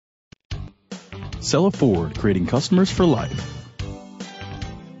Sell a Ford, creating customers for life.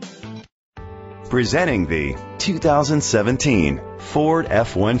 Presenting the 2017 Ford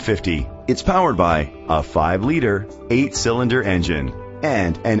F-150. It's powered by a 5-liter, 8-cylinder engine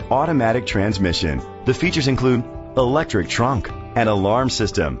and an automatic transmission. The features include electric trunk, an alarm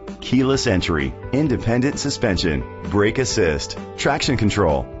system, keyless entry, independent suspension, brake assist, traction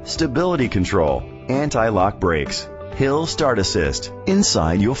control, stability control, anti-lock brakes, hill start assist.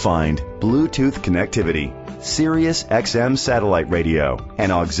 Inside you'll find Bluetooth connectivity, Sirius XM satellite radio,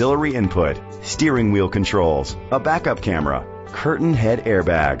 an auxiliary input, steering wheel controls, a backup camera, curtain head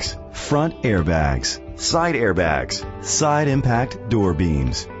airbags, front airbags, side impact door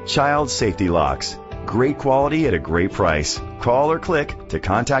beams, child safety locks. Great quality at a great price. Call or click to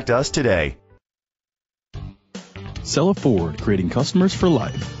contact us today. Sell a Ford, creating customers for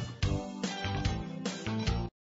life.